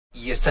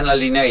Y está en la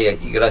línea, y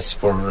gracias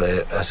por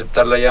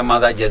aceptar la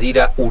llamada,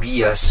 Yadira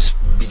Uri,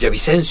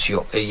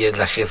 Villavicencio. Ella es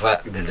la jefa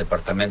del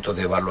Departamento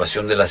de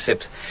Evaluación de la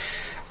SEP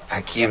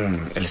aquí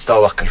en el estado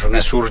de Baja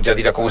California Sur.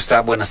 Yadira, ¿cómo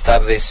está? Buenas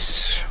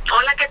tardes.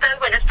 Hola, ¿qué tal?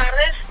 Buenas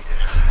tardes.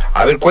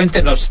 A ver,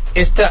 cuéntenos,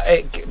 esta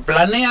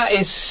Planea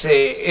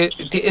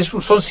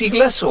 ¿son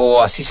siglas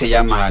o así se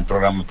llama el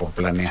programa por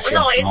planeación?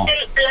 No, es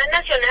el Plan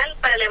Nacional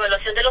para la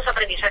Evaluación de los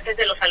Aprendizajes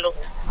de los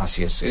Alumnos.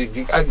 Así es.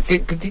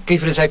 ¿Qué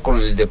diferencia hay con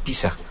el de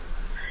PISA?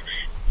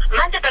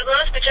 Perdón,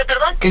 escuché,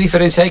 perdón. ¿Qué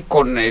diferencia hay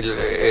con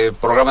el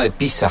programa de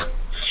PISA?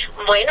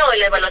 Bueno,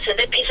 la evaluación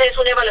de PISA es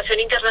una evaluación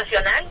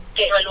internacional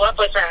que evalúa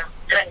pues a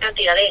gran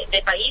cantidad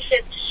de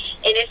países.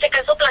 En este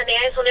caso,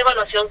 Planea es una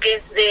evaluación que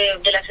es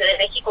de la Ciudad de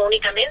México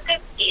únicamente,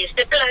 y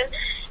este plan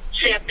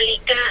se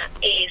aplica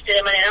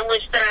de manera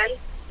muestral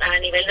a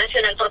nivel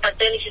nacional por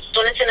parte del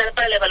Instituto Nacional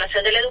para la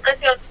Evaluación de la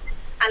Educación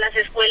a las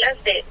escuelas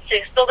de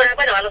sexto grado,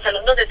 bueno, a los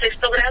alumnos de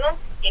sexto grado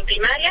en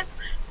primaria.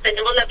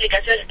 Tenemos la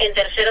aplicación en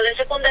tercero de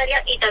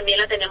secundaria y también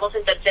la tenemos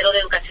en tercero de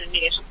educación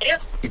media superior.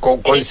 ¿Y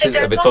cuál es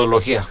la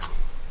metodología?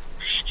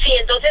 Sí,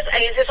 entonces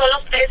esos son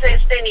los tres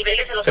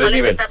niveles en los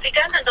cuales se está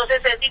aplicando.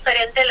 Entonces es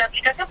diferente la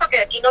aplicación porque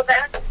aquí nos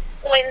da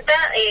cuenta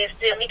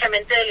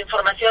únicamente de la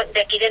información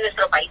de aquí de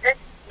nuestro país,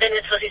 de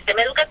nuestro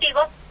sistema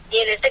educativo, y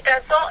en este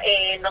caso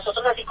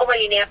nosotros, así como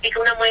el INE aplica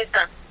una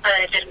muestra para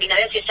determinar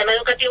el sistema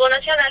educativo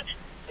nacional,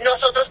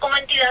 nosotros como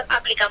entidad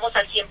aplicamos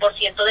al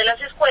 100% de las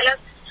escuelas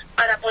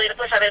para poder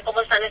pues saber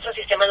cómo está nuestro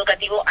sistema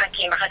educativo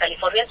aquí en Baja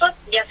California Sur,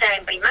 ya sea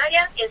en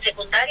primaria, en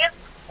secundaria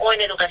o en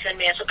educación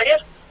media superior.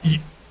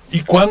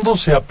 ¿Y cuándo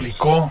se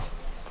aplicó?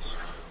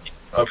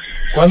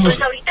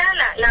 Pues ahorita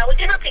la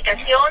última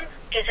aplicación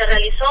que se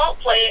realizó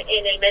fue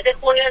en el mes de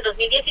junio del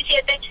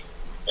 2017.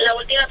 La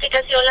última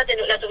aplicación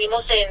la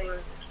tuvimos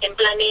en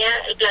Planea.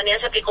 El Planea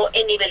se aplicó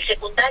en nivel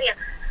secundaria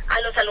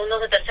a los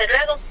alumnos de tercer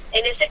grado.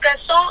 En este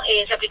caso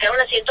se aplicaron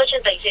a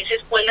 186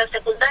 escuelas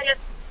secundarias,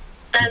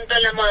 tanto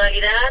en la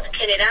modalidad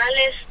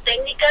generales,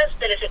 técnicas,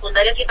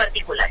 telesecundarias y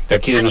particulares. De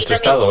aquí de nuestro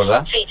estado,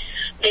 ¿verdad? Sí,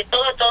 de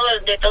todo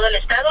el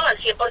estado, al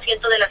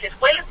 100% de las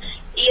escuelas,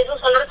 y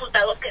esos son los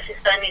resultados que se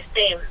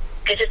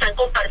están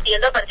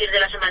compartiendo a partir de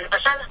la semana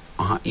pasada.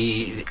 Ajá.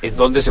 ¿Y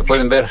dónde se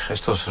pueden ver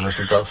estos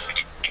resultados?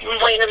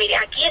 Bueno, mire,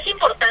 aquí es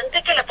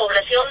importante que la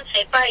población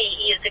sepa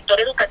y el sector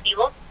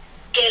educativo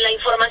que la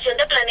información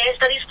de Planea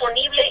está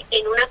disponible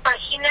en una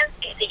página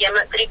que se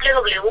llama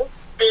www.planea.gov.mx.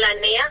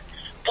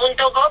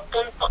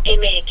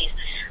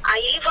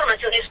 Ahí la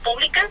información es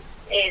pública,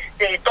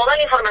 toda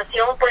la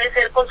información puede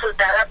ser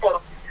consultada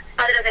por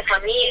padres de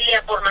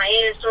familia, por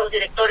maestros,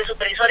 directores,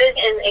 supervisores,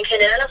 en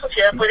general la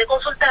sociedad puede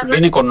consultarla.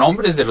 ¿Viene con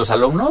nombres de los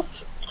alumnos?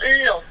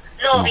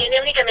 No,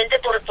 viene únicamente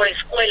por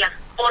escuela,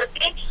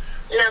 porque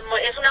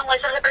es una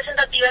muestra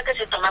representativa que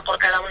se toma por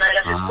cada una de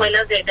las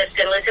escuelas de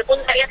tercero de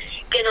secundaria,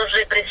 que nos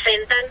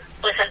representan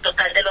pues al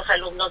total de los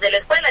alumnos de la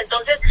escuela.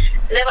 Entonces,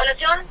 la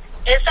evaluación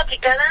es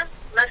aplicada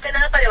más que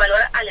nada para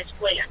evaluar a la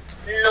escuela,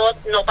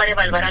 no para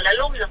evaluar al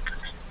alumno,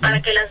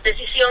 para que las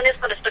decisiones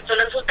con respecto a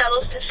los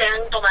resultados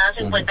sean tomadas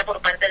en cuenta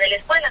por parte de la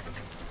escuela.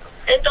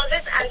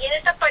 Entonces, ahí en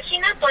esta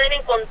página pueden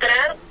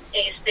encontrar,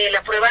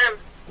 la prueba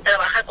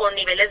trabaja con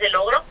niveles de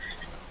logro,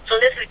 son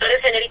descriptores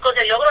genéricos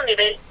de logro,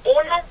 nivel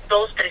 1,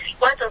 2, 3 y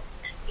 4.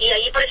 Y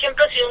ahí, por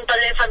ejemplo, si a un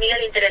padre de familia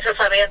le interesa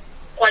saber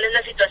cuál es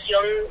la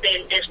situación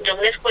de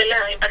una escuela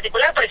en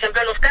particular, por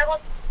ejemplo, a Los Cabos,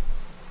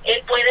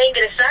 él puede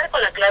ingresar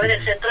con la clave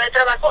del centro de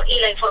trabajo y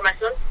la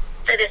información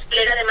se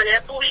despliega de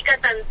manera pública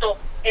tanto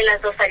en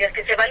las dos áreas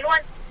que se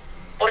evalúan,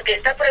 porque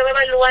esta prueba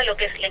evalúa lo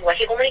que es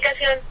lenguaje y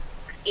comunicación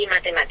y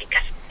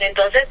matemáticas.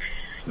 Entonces,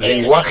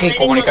 lenguaje y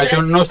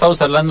comunicación, no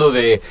estamos hablando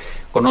de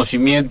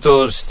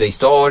conocimientos de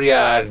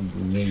historia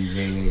ni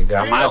de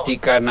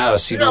gramática, nada,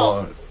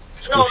 sino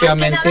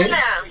exclusivamente.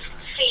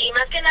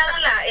 Más que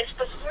nada es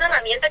pues una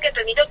herramienta que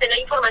permite obtener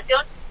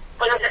información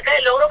pues acerca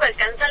del logro que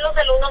alcanzan los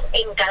alumnos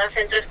en cada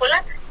centro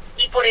escolar,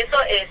 y por eso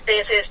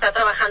se está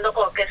trabajando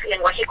con que es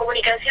lenguaje y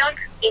comunicación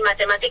y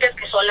matemáticas,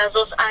 que son las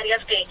dos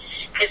áreas que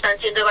están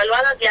siendo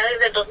evaluadas. Ya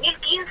desde el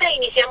 2015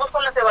 iniciamos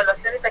con las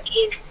evaluaciones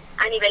aquí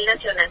a nivel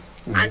nacional.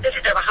 Antes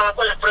se trabajaba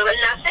con la prueba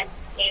enlace,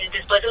 y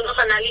después de unos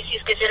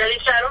análisis que se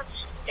realizaron,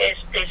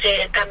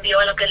 se cambió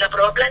a lo que es la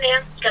prueba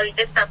Planea, que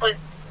ahorita está pues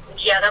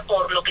guiada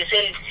por lo que es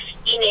el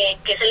INE,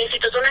 que es el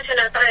Instituto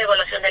Nacional para la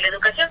Evaluación de la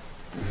Educación.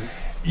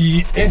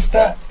 Y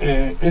esta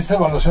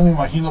evaluación me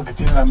imagino que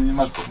tiene la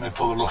misma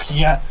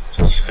metodología.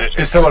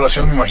 Esta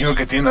evaluación me imagino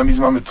que tiene la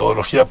misma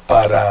metodología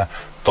para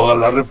toda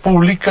la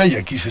República, y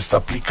aquí se está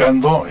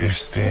aplicando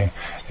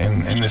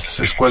en estas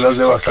escuelas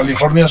de Baja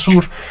California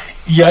Sur.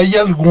 ¿Y hay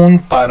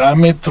algún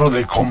parámetro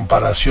de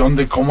comparación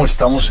de cómo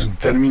estamos en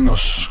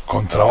términos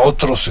contra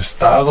otros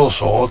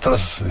estados o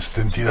otras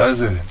entidades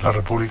de la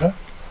República?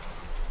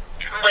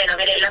 Bueno,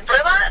 mire, la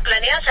prueba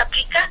Planea se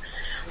aplica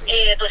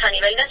pues a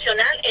nivel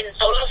nacional en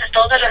todos los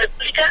estados de la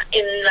República,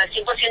 en el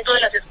 100% de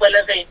las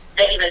escuelas de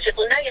nivel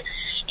secundaria.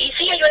 Y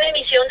sí hay una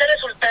emisión de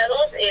resultados,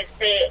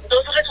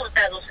 dos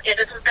resultados. El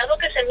resultado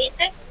que se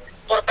emite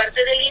por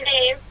parte del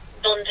INE,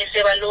 donde se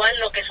evalúan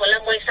lo que son la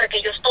muestra que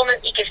ellos toman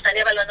y que están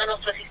evaluando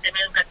nuestro sistema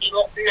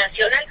educativo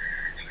nacional.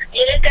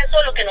 Y en el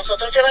caso lo que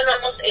nosotros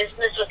evaluamos es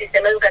nuestro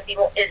sistema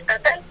educativo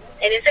estatal.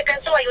 En ese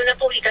caso hay una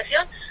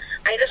publicación,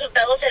 hay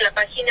resultados en la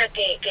página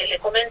que le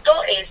comento,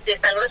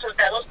 están los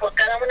resultados por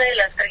cada una de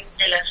las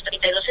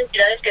 32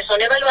 entidades que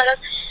son evaluadas,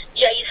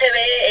 y ahí se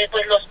ve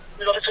pues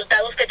los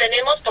resultados que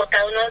tenemos por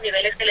cada uno de los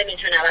niveles que le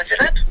mencionaba hace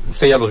rato.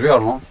 Usted ya los vio,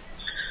 ¿no?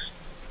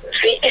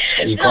 Sí,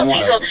 ¿Y cómo?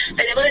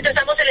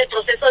 Estamos en el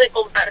proceso de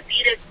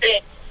compartir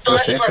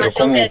toda la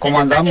información que ¿cómo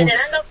andamos? está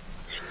generando.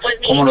 Pues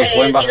 ¿Cómo nos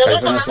fue en Baja nosotros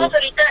California tomamos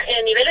ahorita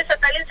en nivel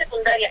estatal y en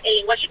secundaria, en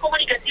lenguaje y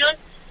comunicación,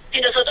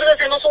 si nosotros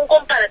hacemos un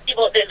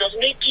comparativo del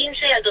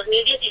 2015 al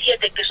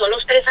 2017, que son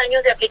los 3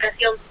 años de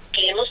aplicación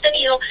que hemos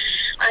tenido,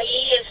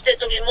 ahí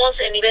tuvimos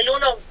el nivel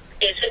 1,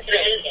 es el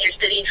nivel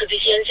de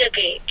insuficiencia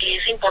que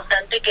es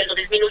importante que lo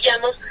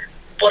disminuyamos,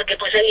 porque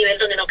pues es el nivel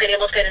donde no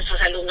queremos que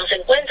nuestros alumnos se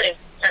encuentren.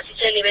 Así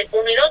sea el nivel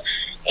 1 y 2.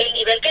 El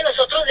nivel que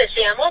nosotros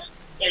deseamos,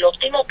 el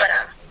óptimo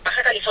para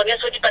Baja California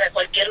Sur y para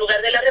cualquier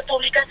lugar de la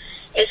República,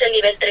 es el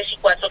nivel 3 y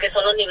 4, que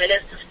son los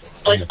niveles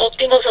pues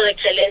óptimos o de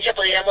excelencia,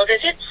 podríamos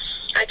decir.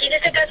 Aquí en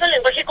este caso, en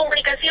lenguaje y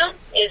comunicación,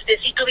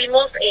 sí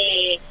tuvimos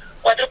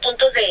 4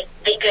 puntos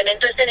de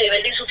incremento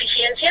nivel de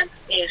insuficiencia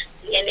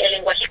en el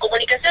lenguaje y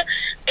comunicación,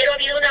 pero ha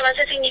habido un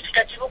avance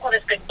significativo con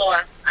respecto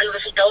a los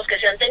resultados que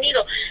se han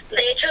tenido.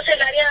 De hecho, es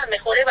el área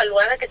mejor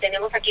evaluada que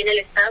tenemos aquí en el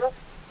estado,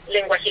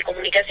 lenguaje y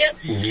comunicación.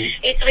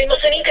 Y tuvimos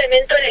un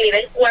incremento en el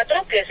nivel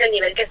 4, que es el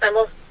nivel que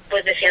estamos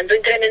pues deseando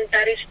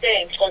incrementar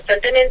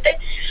constantemente.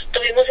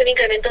 Tuvimos un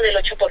incremento del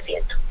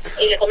 8%.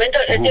 Y le comento,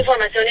 esta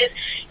información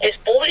es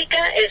pública,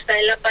 está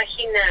en la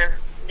página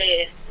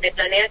de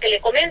Planea que le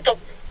comento.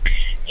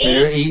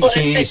 Y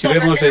si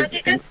vemos,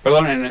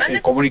 en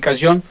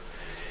comunicación,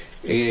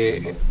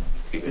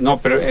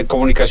 pero en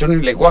comunicación,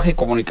 en lenguaje y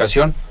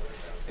comunicación,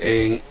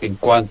 en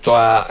cuanto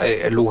a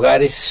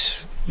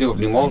lugares, digo,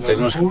 ni modo,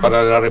 tenemos que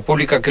para la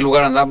República, ¿qué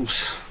lugar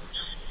andamos?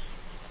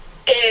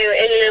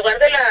 En lugar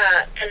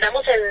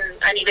andamos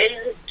a nivel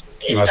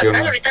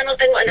estatal, ahorita no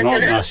tengo,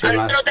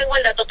 ahorita no tengo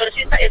el dato, pero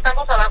sí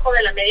estamos abajo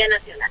de la media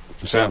nacional.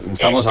 O sea,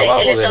 estamos abajo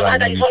de la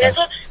mitad.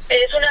 Eso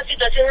es una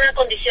situación, una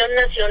condición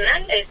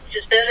nacional. Si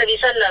ustedes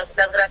revisan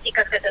las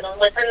gráficas que se nos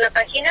muestran en la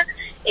página,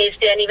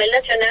 a nivel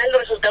nacional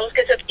los resultados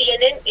que se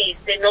obtienen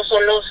no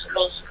son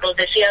los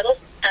deseados,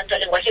 tanto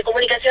en lenguaje y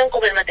comunicación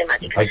como en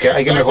matemáticas.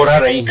 Hay que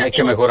mejorar ahí, hay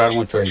que mejorar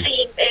mucho ahí.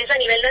 Sí, es a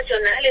nivel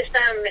nacional esta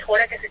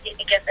mejora que se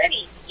tiene que hacer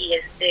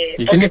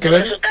 ¿Y tiene que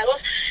ver? Resultados,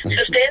 si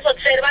ustedes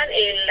observan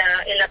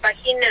en la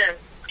página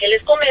que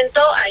les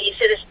comento, ahí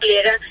se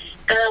despliega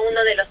cada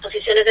una de las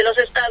posiciones de los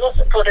estados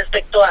con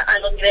respecto a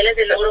los niveles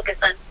de logro que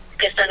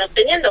están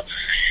obteniendo.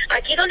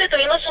 Aquí donde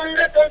tuvimos un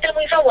repunte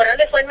muy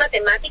favorable fue en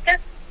matemáticas,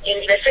 en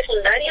nivel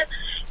secundaria,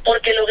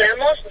 porque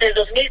logramos del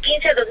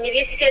 2015 al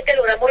 2017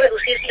 logramos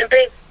reducir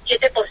siempre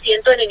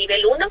 7% en el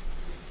nivel 1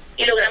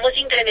 y logramos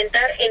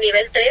incrementar en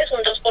nivel 3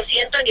 un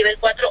 2%, en nivel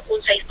 4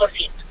 un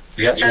 6%.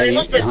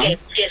 Sabemos pues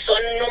que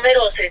son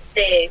números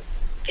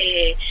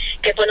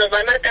que pues nos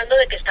van marcando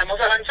de que estamos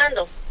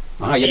avanzando.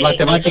 Y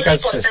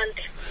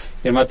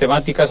en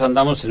matemáticas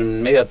andamos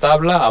en media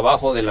tabla,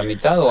 abajo de la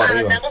mitad o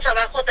arriba. Andamos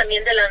abajo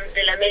también de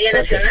la media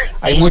nacional.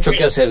 Hay mucho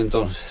que hacer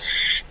entonces.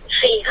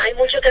 Sí, hay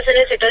mucho que hacer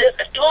en el sector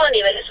educativo a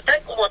nivel estatal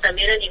como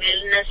también a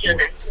nivel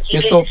nacional. Y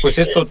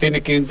esto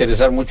tiene que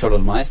interesar mucho a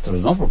los maestros,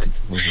 ¿no? Porque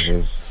pues,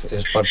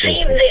 es parte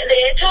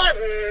de hecho,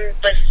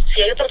 pues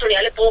si hay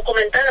oportunidad le puedo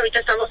comentar. Ahorita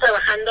estamos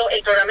trabajando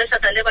el Programa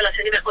Estatal de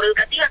Evaluación y Mejora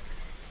Educativa,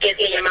 que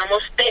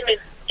llamamos PEME,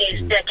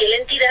 aquí en la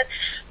entidad,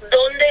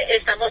 donde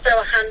estamos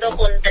trabajando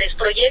con 3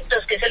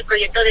 proyectos, que es el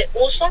proyecto de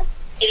uso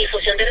y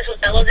difusión de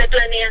resultados de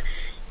Planea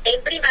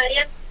en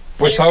primaria,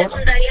 en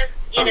secundaria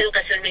y en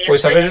educación media.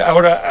 Pues a ver,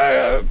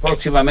 ahora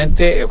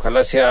próximamente,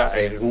 ojalá sea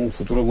en un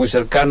futuro muy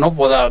cercano,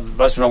 pueda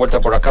darse una vuelta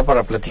por acá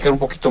para platicar un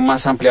poquito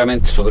más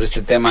ampliamente sobre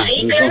este tema,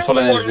 no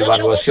solo en la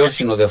evaluación,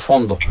 sino de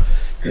fondo,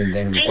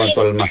 en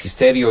cuanto al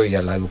magisterio y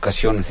a la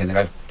educación en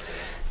general.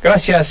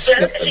 Gracias.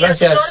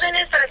 Gracias.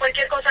 Órdenes para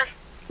cualquier cosa.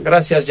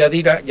 Gracias,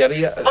 Yadira.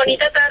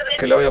 Bonita tarde.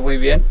 Que le vaya muy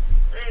bien.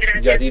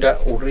 Gracias. Yadira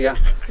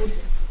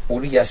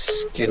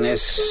Urias, quien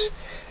es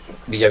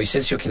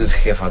Villavicencio, quien es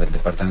jefa del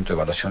Departamento de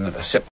Evaluación de la SEP.